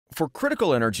For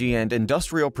critical energy and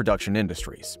industrial production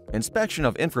industries, inspection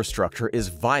of infrastructure is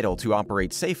vital to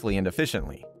operate safely and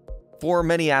efficiently. For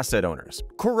many asset owners,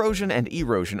 corrosion and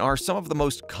erosion are some of the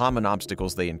most common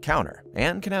obstacles they encounter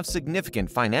and can have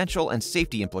significant financial and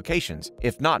safety implications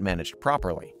if not managed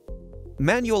properly.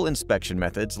 Manual inspection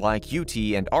methods like UT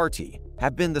and RT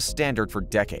have been the standard for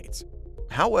decades.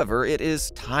 However, it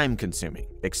is time-consuming,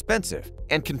 expensive,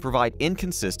 and can provide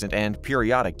inconsistent and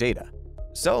periodic data.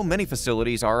 So many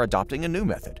facilities are adopting a new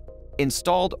method: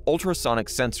 installed ultrasonic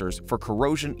sensors for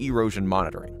corrosion-erosion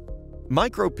monitoring.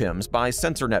 MicroPIMS by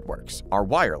Sensor Networks are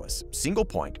wireless,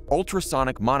 single-point,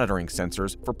 ultrasonic monitoring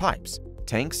sensors for pipes,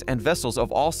 tanks, and vessels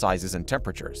of all sizes and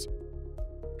temperatures.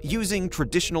 Using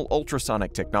traditional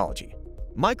ultrasonic technology,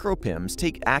 MicroPIMS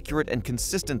take accurate and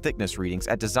consistent thickness readings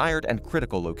at desired and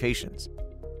critical locations.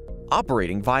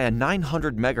 Operating via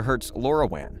 900 MHz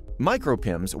LoRaWAN,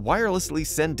 MicroPIMS wirelessly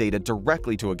send data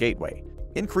directly to a gateway,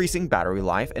 increasing battery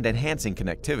life and enhancing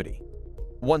connectivity.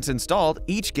 Once installed,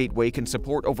 each gateway can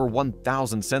support over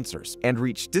 1,000 sensors and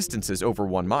reach distances over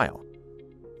 1 mile.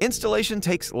 Installation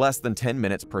takes less than 10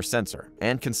 minutes per sensor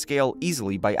and can scale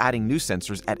easily by adding new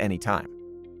sensors at any time.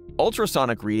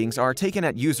 Ultrasonic readings are taken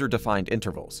at user-defined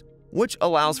intervals, which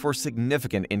allows for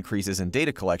significant increases in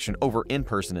data collection over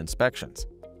in-person inspections.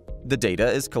 The data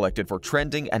is collected for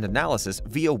trending and analysis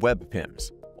via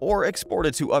webPIMS, or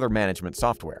exported to other management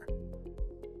software.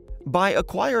 By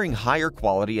acquiring higher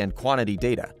quality and quantity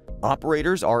data,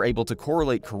 operators are able to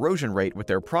correlate corrosion rate with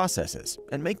their processes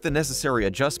and make the necessary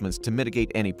adjustments to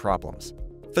mitigate any problems.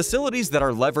 Facilities that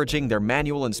are leveraging their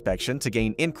manual inspection to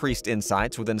gain increased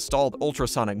insights with installed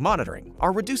ultrasonic monitoring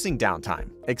are reducing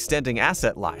downtime, extending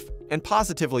asset life, and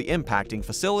positively impacting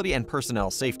facility and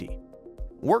personnel safety.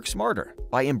 Work smarter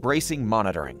by embracing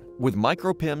monitoring with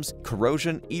MicroPIMS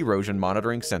corrosion-erosion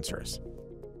monitoring sensors.